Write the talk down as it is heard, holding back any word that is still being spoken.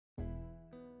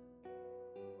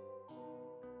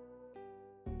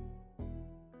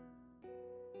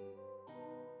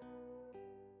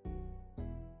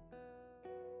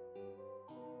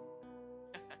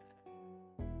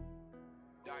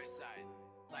Dark side,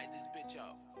 light this bitch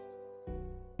up.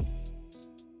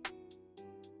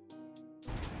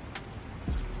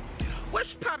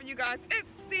 What's poppin', you guys?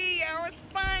 It's Sierra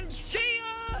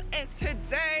Spongia, and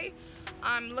today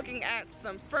I'm looking at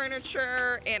some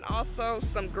furniture and also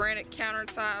some granite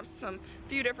countertops, some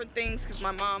few different things because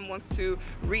my mom wants to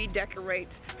redecorate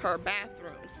her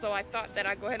bathroom. So I thought that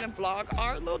I'd go ahead and vlog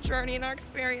our little journey and our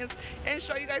experience and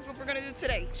show you guys what we're gonna do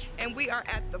today. And we are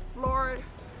at the Floor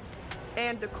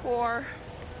and Decor,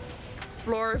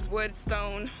 floor, wood,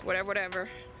 stone, whatever.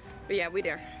 But yeah, we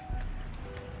there.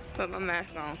 Put my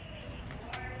mask on.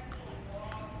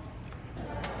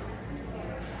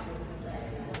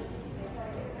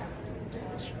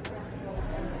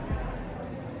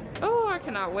 Oh, I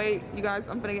cannot wait. You guys,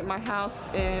 I'm gonna get my house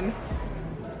in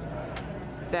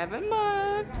 7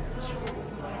 months.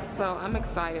 So I'm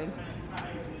excited.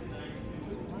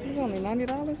 It's only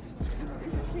 $90? These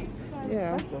are cheap.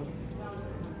 Yeah.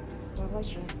 I like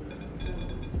this.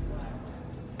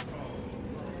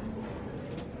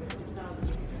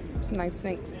 It's nice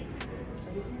sinks. If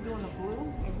you're doing a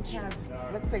blue, and you kind of,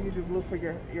 let's say you do blue for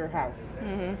your house.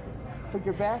 For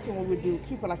your bathroom, what we would do,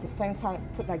 keep it like the same kind,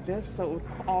 put like this, so it would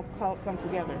all come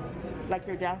together. Like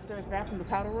your downstairs bathroom, the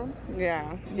powder room.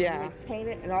 Yeah. You would paint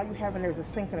it, and all you have in there is a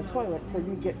sink and a toilet, so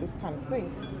you get this kind of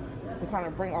sink to kind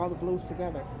of bring all the blues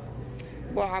together.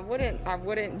 Well, I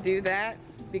wouldn't do that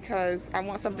because I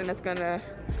want something that's gonna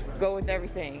go with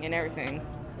everything and everything.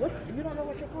 What? You don't know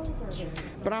what your colors are then?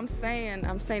 But I'm saying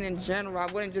in general, I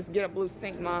wouldn't just get a blue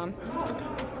sink, Mom.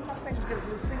 I'm not saying just get a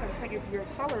blue sink. I'm saying if your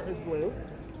color is blue,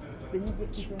 then you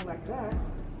get something like that,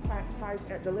 ties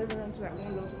at the living room to that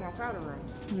one little small powder room.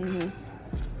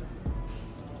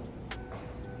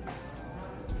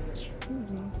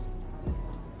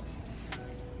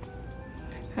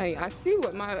 Hey, I see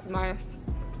what my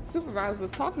supervisor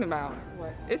was talking about.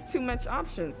 What? It's too much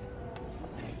options.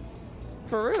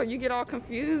 For real, you get all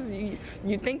confused. You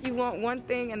think you want one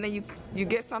thing and then you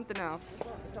get something else.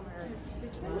 Come here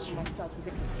and look at myself to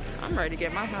get I'm ready to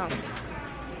get my house.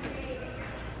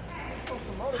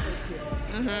 some motivate here.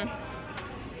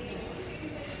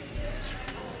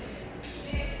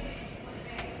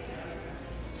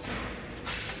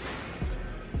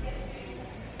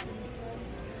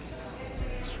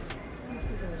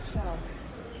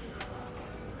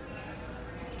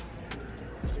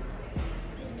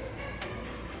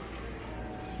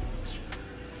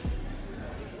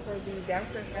 For the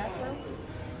downstairs bathroom,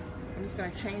 I'm just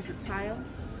going to change the tile,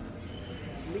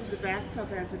 leave the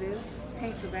bathtub as it is,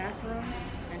 paint the bathroom,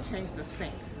 and change the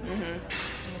sink. I'm going to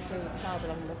say the tile that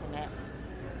I'm looking at.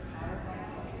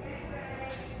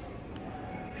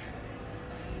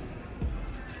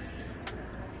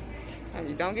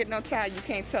 Honey, don't get no towel. You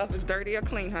can't tell if it's dirty or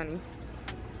clean, honey.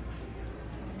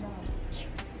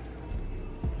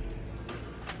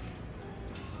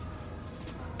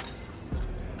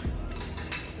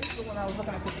 When I was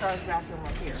looking at the charge bathroom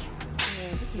right here.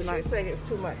 Yeah, this is You're nice. saying it's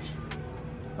too much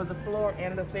for the floor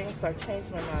and the thing, so I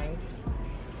changed my mind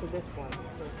to this one.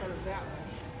 So instead of that one,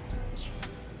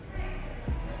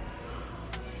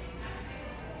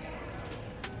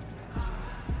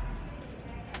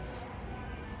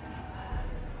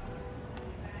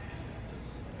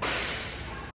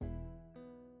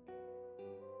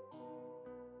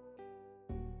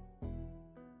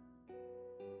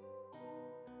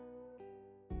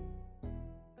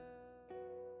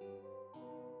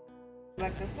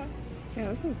 like this one?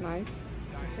 Yeah, this is nice.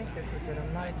 I think this is it.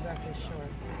 I'm not exactly sure.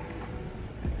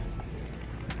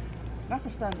 Not for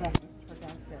start bathroom, this is for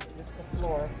downstairs. Just the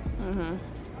floor. And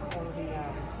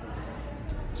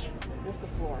just the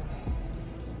floor.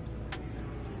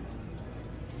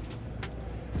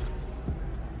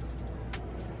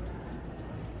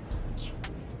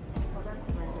 Oh,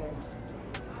 that's right there.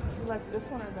 You like this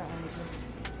one or that one?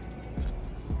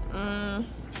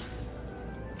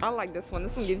 I like this one.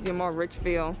 This one gives you a more rich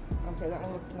feel. Okay, that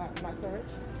one looks not so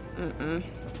rich?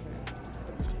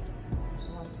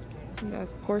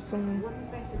 Yes, porcelain. What do you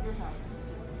think of your house?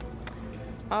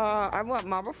 I want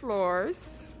marble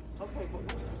floors. Okay, but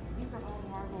these are all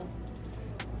marble.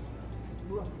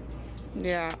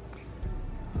 Yeah.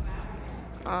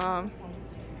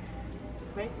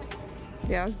 Basic?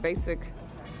 Yeah, it's basic.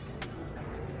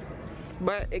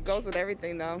 But it goes with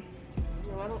everything though.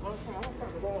 No, I don't go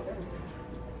with everything.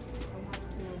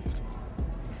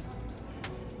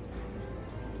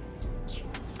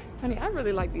 Honey, I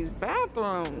really like these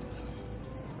bathrooms.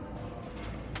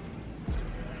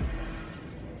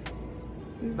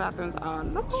 These bathrooms are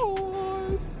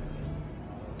nice.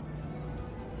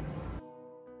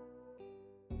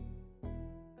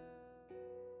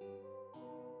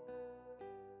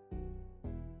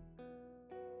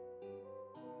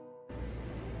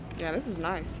 Yeah, this is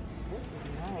nice. This is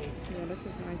nice. Yeah, this is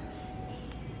nice.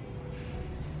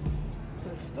 So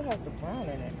it still has the brown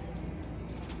in it.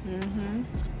 Mm-hmm.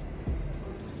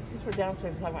 This is for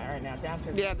downstairs. I'm talking about right now.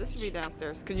 Downstairs. Yeah, this should be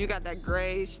downstairs because you got that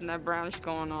grayish and that brownish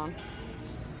going on.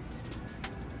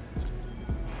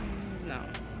 No.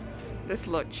 This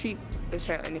look cheap as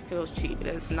hell and it feels cheap. It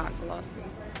is not glossy.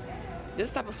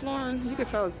 This type of flooring, you can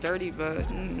tell it's dirty, but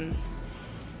it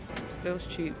feels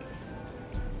cheap.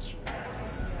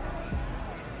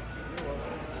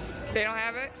 They don't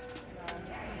have it?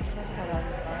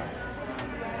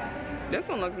 This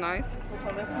one looks nice. Which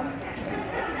one, this one?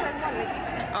 It's the same one, Nikki.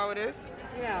 Oh, it is?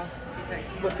 Yeah.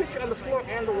 But picture on the floor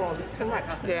and the walls, it's too much.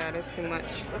 Yeah, that's too much.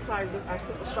 That's why I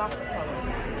put the softer color.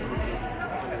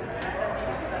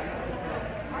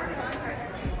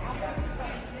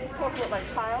 It's supposed to look like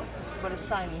tile, but it's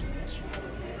shiny.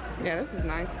 Yeah, this is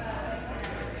nice.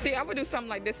 See, I would do something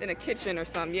like this in a kitchen or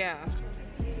something, yeah.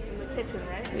 In the kitchen,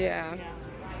 right? Yeah.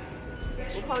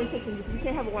 We're calling kitchen, you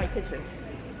can't have a white kitchen.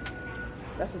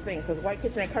 That's the thing, because white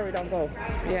kitchen and curry don't go.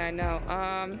 Yeah, I know.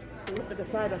 So you have to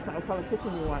decide on what color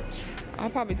kitchen you want.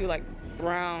 I'll probably do like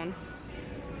brown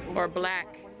or black.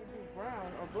 When you do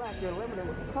brown or black, you're limited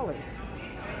with the colors.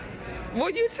 Well,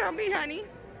 you tell me, honey.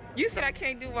 You said I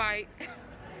can't do white.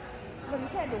 No, you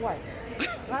can't do white.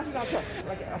 Not you gonna cook.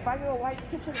 Like if I do a white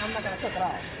kitchen, I'm not gonna cook at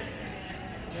all.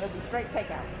 It'll be straight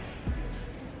takeout.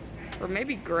 Or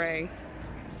maybe gray.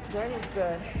 Gray is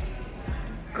good.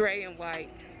 Gray and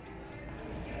white.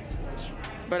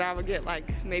 But I would get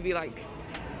like, maybe like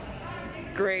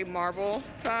gray marble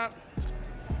top,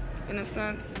 in a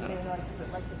sense. You mean like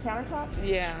the countertop?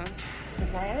 Yeah. The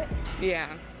granite? Yeah.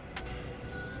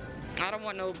 I don't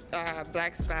want no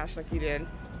black splash like you did.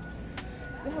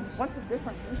 There's a bunch of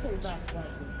different, let me show you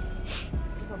backsplashes.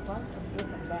 There's a bunch of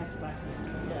different backsplashes.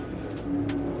 Yeah.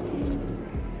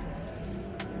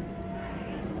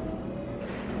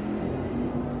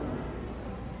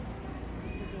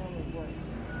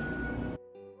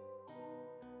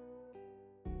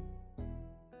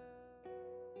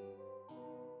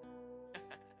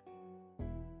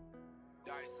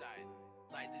 Dark side.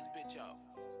 Light this bitch up.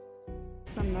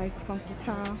 Some nice funky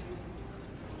tile.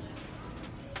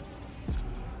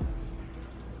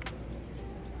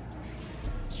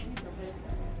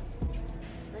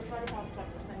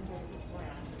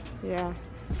 Yeah.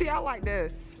 See, I like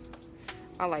this.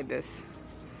 I like this.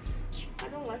 I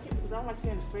don't like it because I don't like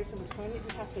seeing the space in between it.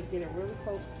 You have to get it really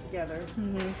close together.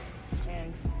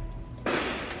 And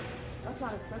that's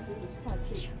not expensive, it's kind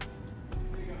of cheap.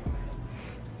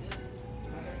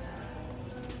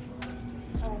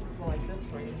 Oh, it's going like this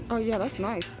for you. Oh yeah, that's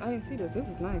nice. I didn't see this. This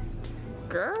is nice.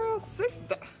 Girl,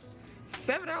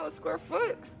 $7 square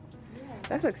foot. Yeah.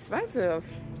 That's expensive.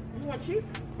 You want cheap?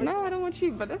 No, I don't want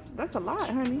cheap, but that's a lot,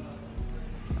 honey.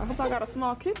 I hope I got a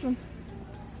small kitchen.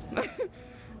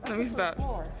 Let me stop.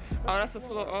 Floor. Oh, that's the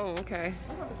floor. Oh, okay.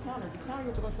 That's not the counter. The counter you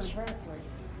have to go to the granite place.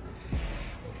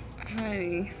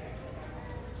 Honey.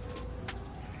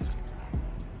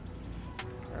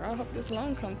 Girl, I hope this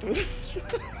loan come through.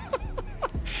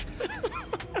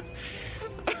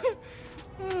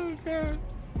 Oh, God.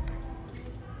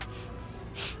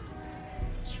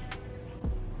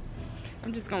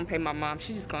 I'm just gonna pay my mom.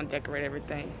 She's just gonna decorate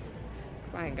everything.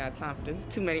 I ain't got time for this.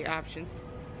 Too many options.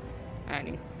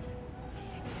 Honey.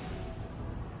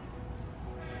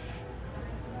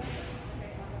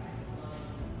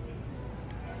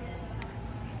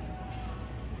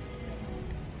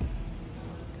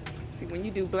 See, when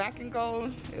you do black and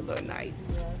gold, it look nice.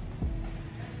 Yes.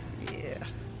 Yeah.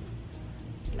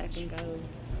 Black and gold.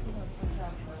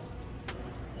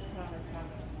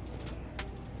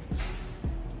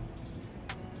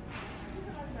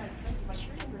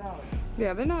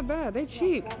 Yeah, they're not bad. They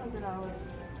cheap. $400.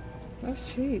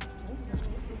 That's cheap.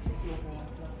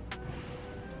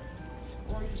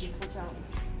 Or you can switch out.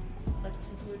 Like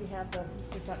since you already have the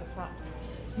switch out the top.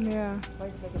 Yeah. Or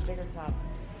you can make a bigger top.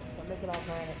 But make it all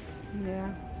granite.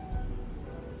 Yeah.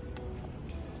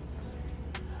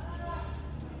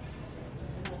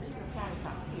 And then these are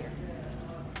countertops here.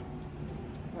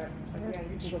 But again,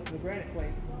 you can go to the granite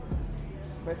place.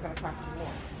 But it's gonna cost you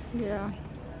more. Yeah.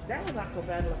 That one's not so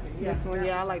bad looking. This one,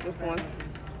 yeah, I like this one.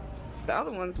 The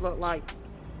other ones look like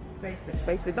Basic.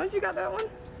 basic. Don't you got that one?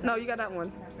 No, you got that one.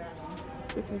 I have that one.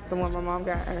 This is the one my mom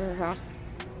got at her house.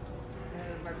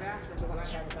 And my bathroom, the one I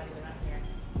have is not even up here.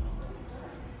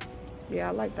 Yeah,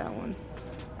 I like that one.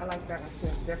 I like that one too.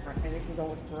 It's different. And it can go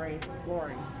with gray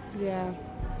flooring. Yeah. So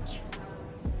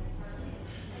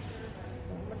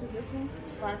how much is this one?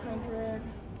 500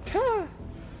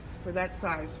 for that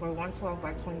size, for 112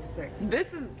 by 26.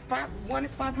 This is one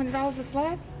is $500 a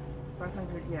slab.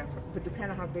 500, yeah. But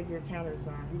depending on how big your counters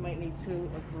are, you might need 2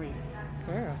 or 3.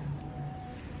 Girl,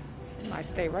 I might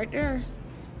stay right there.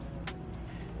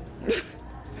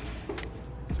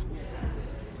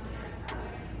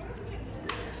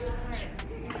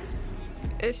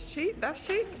 It's cheap. That's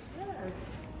cheap. Yes.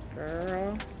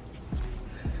 Girl.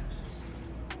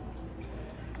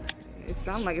 It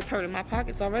sounds like it's hurting my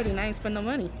pockets already and I ain't spend no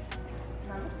money.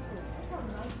 Now look at this. Look how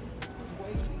nice this is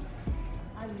wavy.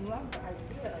 I love the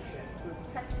idea of this. This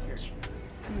texture.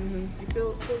 You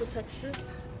feel the texture?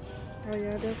 Oh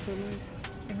yeah, that's really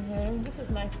nice. This is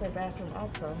nice for a bathroom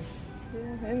also.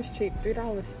 Yeah, and it's cheap.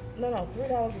 $3. No,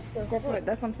 $3 a square foot.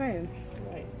 That's what I'm saying.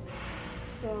 Right.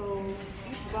 So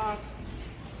each box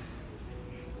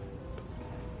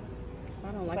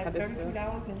I don't is like like how this feels.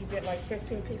 $33 and you get like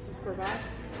 15 pieces per box.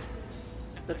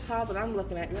 The tile that I'm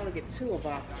looking at, you only get 2 a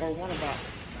box or 1 a box.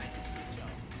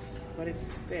 But it's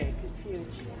big, it's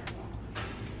huge.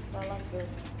 I like this.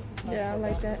 This is nice Yeah, I for a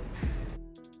like that. bathroom.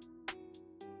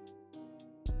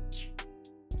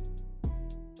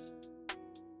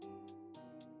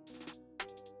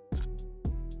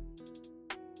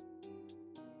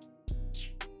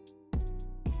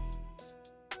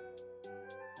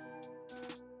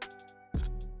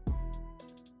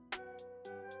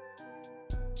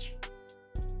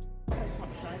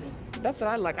 That's what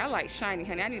I like. I like shiny,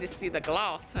 honey. I need to see the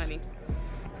gloss, honey.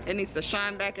 It needs to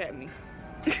shine back at me.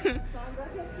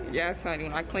 Yes, honey.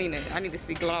 When I clean it, I need to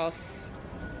see gloss.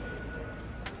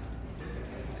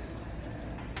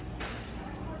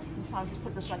 Sometimes you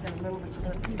put this like in the middle of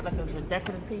the piece, like a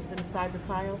decorative piece inside the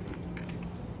tile.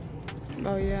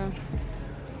 Oh yeah.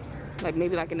 Like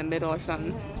maybe like in the middle or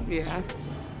something. Yeah.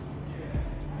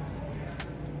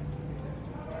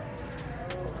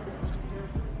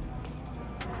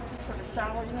 For the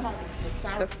shower, you know how the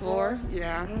shower The floor,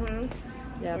 yeah.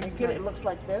 Yeah, when you that's get it, nice. it looks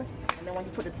like this, and then when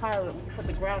you put the tile, when you put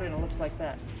the ground in, it looks like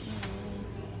that.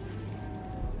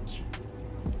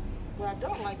 What I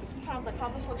don't like is sometimes like how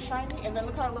this looks shiny, and then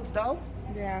look how it looks dull.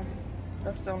 Yeah.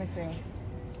 That's the only thing.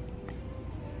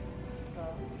 So,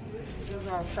 these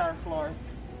are our shower floors.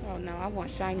 Oh no, I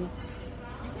want shiny. You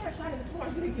can't shine the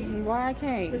floors, you Why I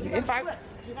can't? gotta If I, slip.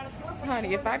 You gotta slip.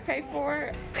 honey, if I pay for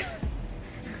it.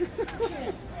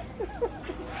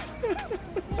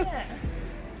 Yeah.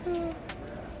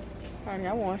 Honey,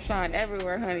 I want shine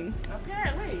everywhere, honey.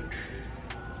 Apparently.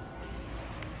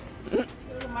 This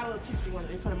is my little cutesy one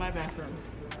they put in my bathroom.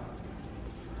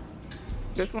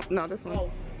 This one? No, this one.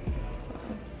 Oh.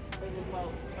 They did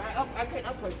both. I paid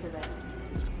upwards for that.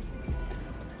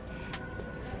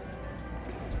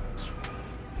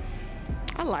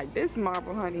 I like this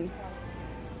marble, honey.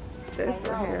 This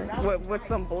right here. With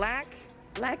some black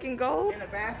and gold? In a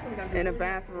bathroom. In a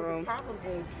bathroom. The problem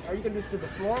is, are you gonna just do the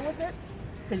floor with it?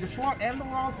 Because the floor and the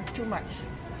walls is too much.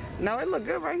 No, it look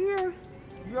good right here.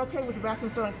 You're okay with the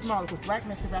bathroom feeling smaller because black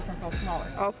makes your bathroom feel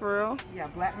smaller. Oh, for real? Yeah,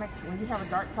 black makes, when you have a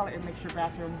dark color, it makes your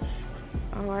bathroom.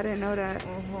 Oh, I didn't know that.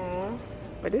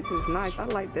 But this is nice. I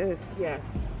like this. Yes.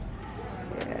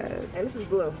 Yes. And this is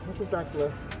blue. This is dark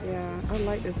blue. Yeah, I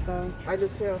like this though. I do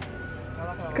too.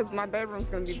 Because my bedroom's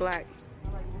going to be black.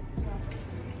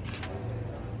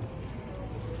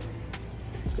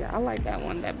 Yeah, I like that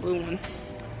one, that blue one.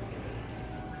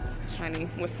 Honey,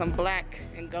 with some black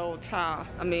and gold tile.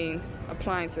 I mean,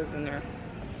 appliances in there.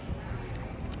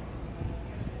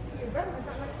 Your bedroom is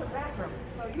not next to the bathroom.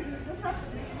 So you just have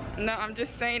to. No, I'm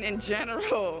just saying in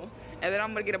general. And then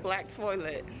I'm going to get a black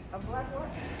toilet. A black one?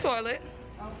 Toilet.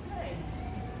 Okay.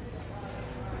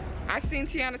 I seen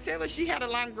Tiana Taylor. She had a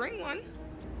lime green one.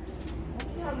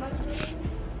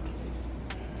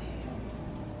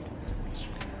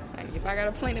 Like, if I got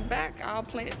to paint it back, I'll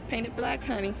paint it black,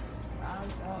 honey.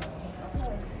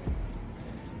 Okay.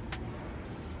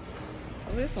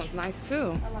 Oh, this one's nice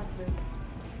too. I like this.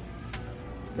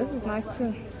 This is nice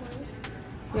too.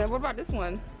 Yeah, what about this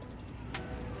one?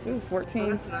 This is 14.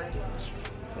 That's nice.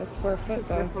 That's square foot It's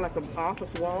though. good for like an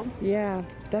office wall. Yeah,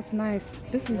 that's nice.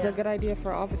 This is a good idea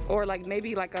for office or like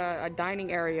maybe like a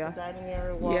dining area. Dining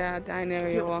area wall. Yeah, dining You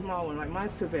area have a wall. small one. Like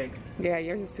mine's too big. Yeah,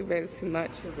 yours is too big. It's too much.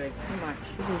 Too big. Too much.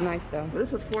 This is nice though. But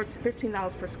this is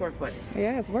 $15 per square foot.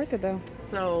 Yeah, it's worth it though.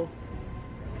 So,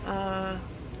 how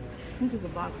much does a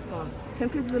box cost? 10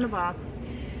 pieces in a box.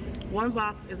 One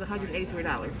box is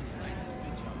 $183.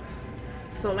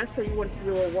 So let's say you want to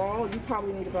do a wall, you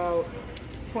probably need about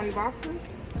 20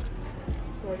 boxes.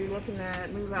 So you're looking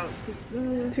at maybe about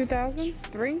 2,000?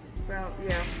 3? about,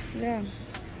 yeah. Yeah.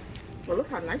 Well, look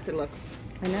how nice it looks.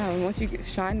 I know. Once you get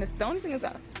shine this, the only thing is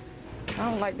I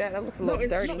don't like that. That looks a little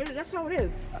dirty. No, that's how it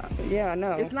is. Yeah, I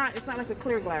know. It's not like a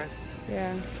clear glass.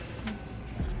 Yeah.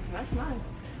 That's nice.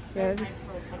 Yeah, Nice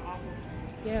for an office.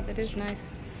 yeah, that is nice.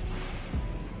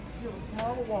 You have a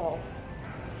small wall.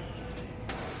 This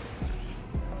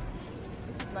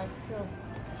is nice too.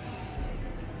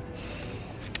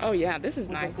 Oh yeah, this is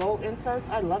With nice. the gold inserts,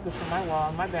 I love this for my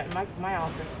wall, my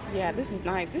office. Yeah, this is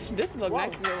nice. This look Whoa.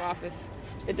 nice in your office.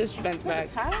 It just bends back.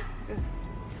 It's high?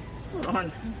 Hold on. I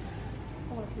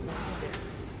want to see what's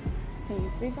Can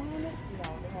you see behind it? no,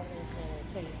 they have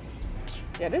anything.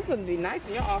 Yeah, this would be nice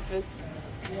in your office.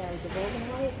 Yeah, the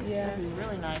golden light. Yeah. That'd be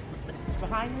really nice. It's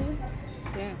behind you.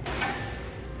 Yeah.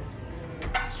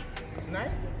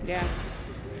 Nice. Yeah.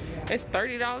 It's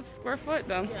 $30 a square foot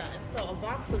though. Yeah, and so a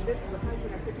box of this is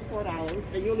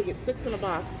 $154, and you only get 6 in a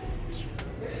box.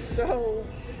 So,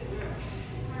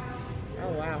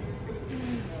 oh wow.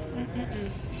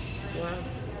 Wow.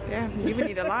 Yeah, you would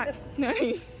need a lot.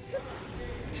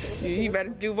 You better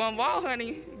do one wall,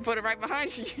 honey. Put it right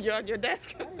behind you, your desk.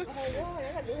 I need a whole wall. I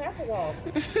gotta do half a wall.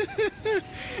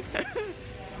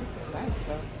 Nice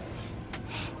though.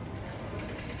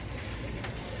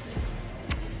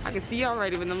 I can see you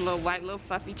already with them little white, little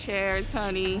fluffy chairs,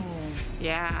 honey.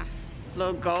 Yeah,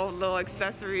 little gold, little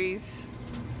accessories.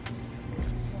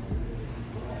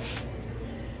 This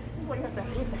is what you have to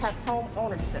have home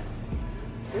ownership.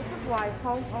 This is why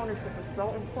home ownership is so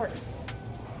important.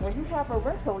 When you have a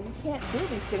rental, you can't do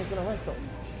these things in a rental.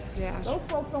 Yeah. Those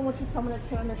folks don't want you coming and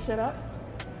tearing this shit up.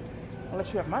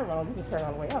 Unless you have my rental, you can tear it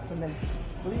all the way up and then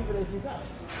leave it as you go.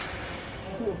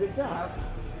 Do a good job.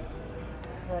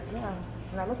 But yeah,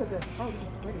 now look at this. Oh, this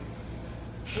is pretty.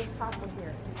 This top one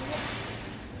here. You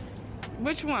see it?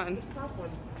 Which one? This top one.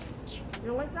 You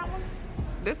don't like that one?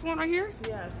 This one right here?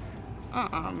 Yes. Mom.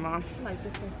 I like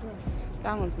this one too.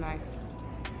 That one's nice.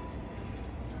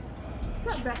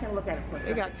 Step back and look at it for a It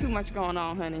second. got too much going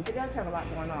on, honey. It does have a lot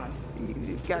going on.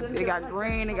 It got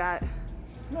green, it got,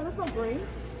 No, that's not green.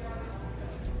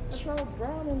 It's all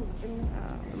brown and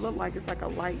it looked like it's like a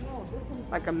light, no, this one's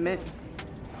like a mint.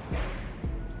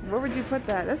 Where would you put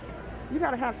that? You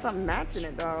gotta have something matching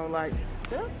it though, like,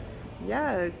 this.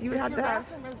 yes, you would If have your to have,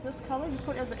 bathroom is this color, you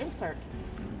put it as an insert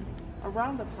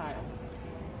around the tile.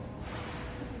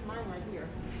 This is mine right here.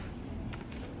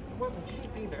 It wasn't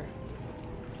cheap either.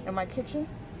 In my kitchen.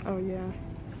 oh yeah.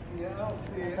 Yeah, I don't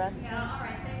see it. Yeah, all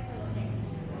right. Thanks for looking.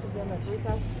 Is that like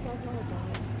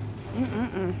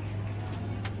 $3,000?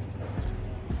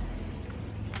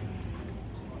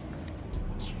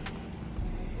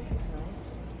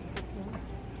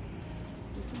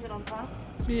 You see it on top?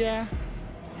 Yeah.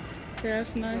 Yeah, it's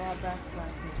They're all nice. back here.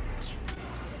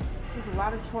 There's a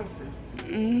lot of choices.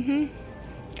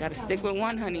 Gotta stick with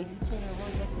one, honey.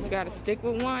 You gotta stick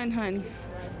with one, honey.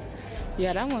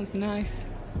 Yeah, that one's nice.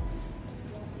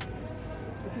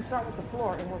 If you start with the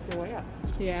floor and work your way up.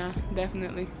 Yeah,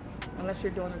 definitely. Unless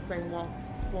you're doing the same floor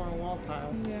and wall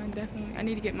tile. Yeah, definitely. I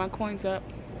need to get my coins up.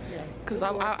 Yes. Cause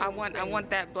I want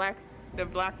that black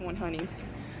one, honey.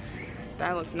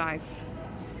 That looks nice.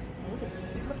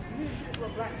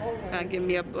 Give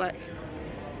me a black.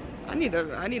 I need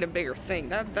a bigger sink.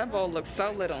 That bowl looks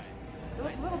so little.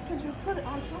 Those little kids, you put it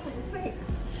on top of the sink.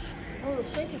 Oh, the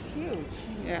sink is huge.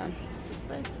 Yeah. The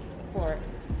space for it.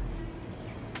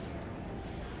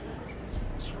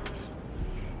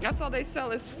 That's all they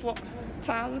sell is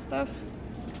tiles and stuff.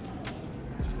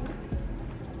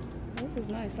 This is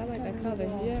nice. I like that color.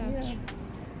 Yeah.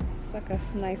 It's like a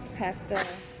nice pastel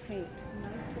paint.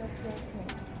 Nice pastel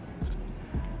paint.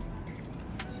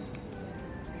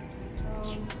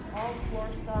 All floor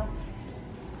stuff.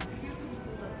 Few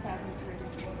pieces of cabinetry.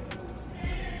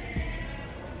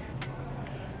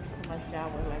 My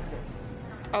shower like this.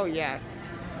 Oh yes.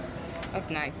 That's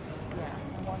nice. Yeah.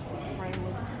 I want some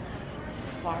frameless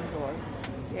barn doors.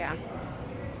 Yeah. You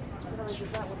know, is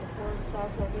that with the floor stuff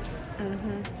like this?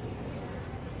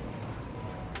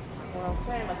 What I'm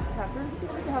saying, like you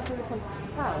can have three different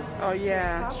tiles. Oh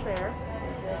yeah. Top there,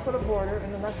 put a border,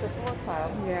 and then that's the floor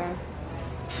tile. Yeah.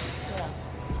 Yeah.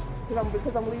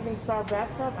 Because I'm leaving star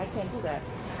bathtub, I can't do that.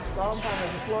 So all I'm talking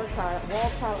is the floor tile,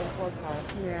 wall tile, and floor tile.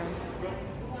 Yeah.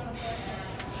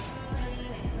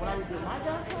 When I redo my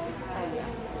bathtub, oh yeah.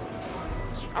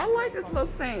 I like this little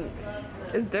sink.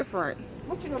 It's different.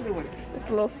 What you gonna do with it? It's a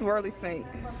little swirly sink.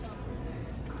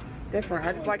 It's different.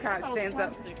 I just like how it stands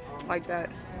up like that.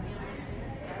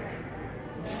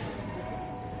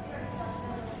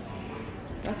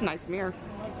 That's a nice mirror.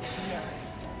 Yeah.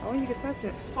 Oh, you can touch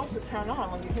it. It's supposed to turn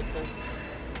on when you hit this.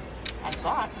 I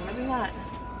thought, maybe not.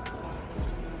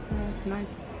 Yeah, it's nice.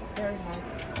 Very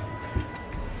nice.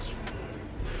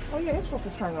 Oh yeah, it's supposed to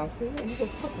turn on. See, and you can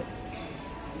put it.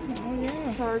 Oh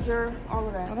yeah. Charger, all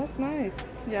of Oh, that. that's nice.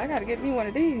 Yeah, I gotta get me one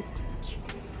of these.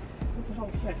 This is a whole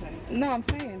second. No, I'm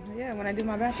saying, yeah, when I do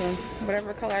my bathroom,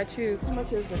 whatever color I choose. How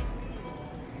much is it?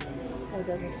 Oh, it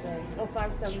doesn't say. Oh,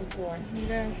 $574.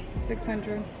 Yeah,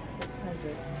 600.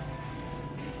 600.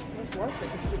 It's worth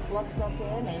it because you plug stuff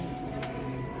in and.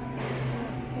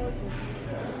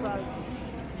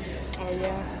 Oh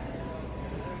yeah.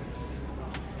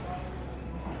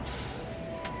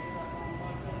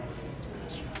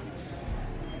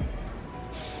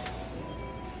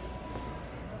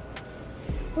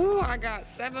 Ooh, I got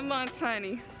 7 months,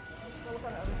 honey. Look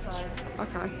on the other side.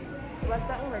 Okay. You like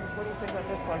that one, or what do you think about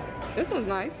this one? This one's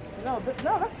nice. No,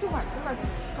 no, that's too much. Too much.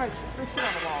 Three shit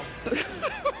on the wall.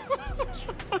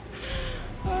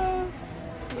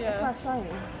 Yeah. It's not shiny.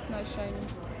 It's not shiny.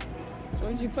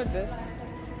 Where'd you put this?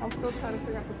 I'm still trying to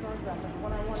figure out the colors out.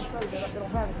 When I want to show you, they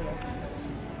don't have it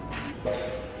here.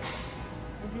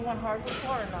 Would you want hardwood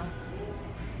floor or not?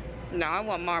 No, I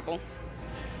want marble.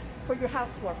 For your house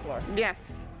floor? Yes.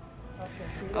 Okay,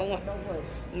 so you I don't want want no wood.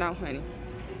 No, honey.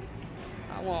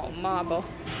 I want marble.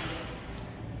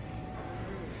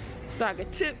 So I can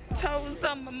tiptoes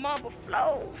on my marble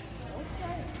floors.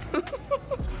 Okay.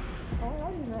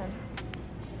 Alrighty then.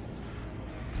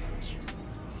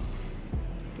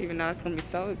 Even though it's gonna be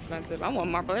so expensive, I want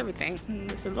marble everything.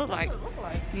 This should look like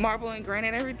marble and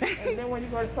granite everything. And then when you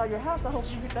go to sell your house, I hope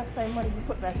you get that same money you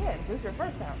put back in. This is your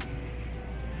first house.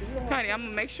 Honey, I'm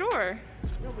gonna make sure.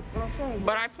 No, but what I'm saying,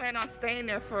 But I plan on staying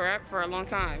there for a long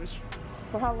time.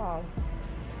 for how long?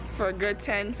 For a good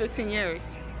 10, 15 years.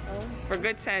 Oh, For a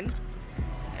good 10.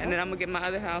 And then I'm gonna get my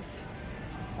other house.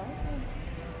 okay.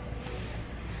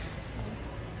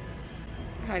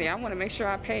 Honey, I wanna make sure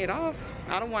I pay it off.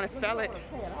 I don't wanna sell it.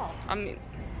 Pay it off. I mean,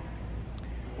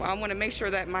 well, I wanna make sure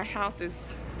that my house is,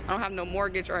 I don't have no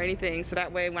mortgage or anything. So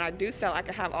that way when I do sell, I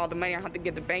can have all the money. I don't have to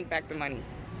give the bank back the money.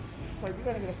 So you're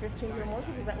gonna get a 15-year mortgage?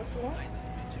 Is that what you want?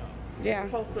 Yeah. As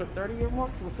opposed to a 30-year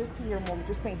mortgage or a 15-year mortgage,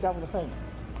 just paying double the payment.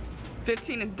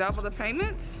 15 is double the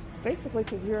payments? Basically,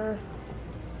 because you're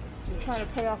trying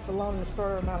to pay off the loan in a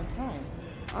shorter amount of time.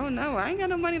 Oh no, I ain't got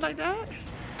no money like that.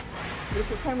 But if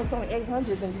your payment's only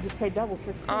 $800, then you just pay double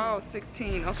 16. Oh,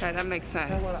 16. Okay, that makes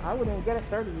sense. And I wouldn't get a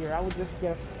 30-year. I would just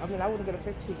get. I wouldn't get a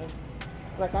 15.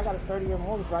 Like I got a 30-year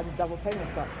mortgage, where I just double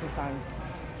payments up sometimes.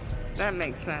 That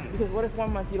makes sense. Because what if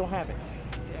one month you don't have it,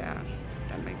 Yeah,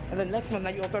 that makes sense. and then next month now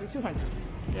you owe $3,200,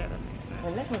 Yeah, that makes sense.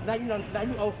 and next month now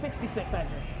you owe $6,600.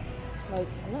 Like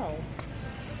no.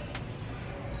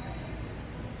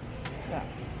 Yeah.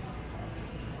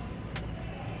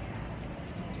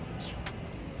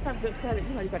 Have good credit.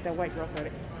 You know you got that white girl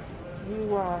credit.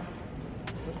 You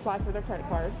apply for their credit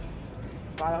card,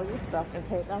 buy all your stuff, and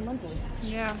pay it down monthly.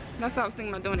 Yeah, that's what I was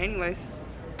thinking about doing anyways.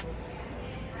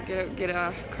 Get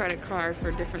a credit card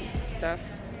for different stuff.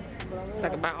 So I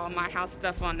can buy all my house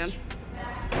stuff on them.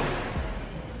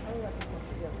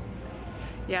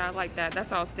 Yeah, I like that.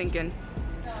 That's what I was thinking.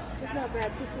 It's not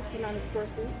bad. $269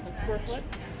 a square foot.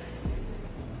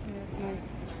 Yeah, it's nice.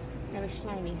 And it's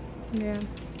shiny. Yeah.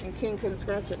 And King couldn't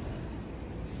scratch it.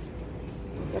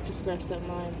 But you scratched that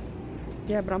line.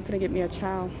 Yeah, but I'm gonna get me a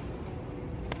chow.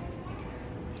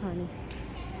 Honey.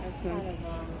 That's So, kind of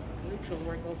neutral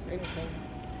where it goes to anything.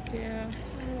 yeah.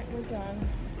 Alright, we're done.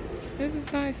 This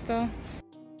is nice though.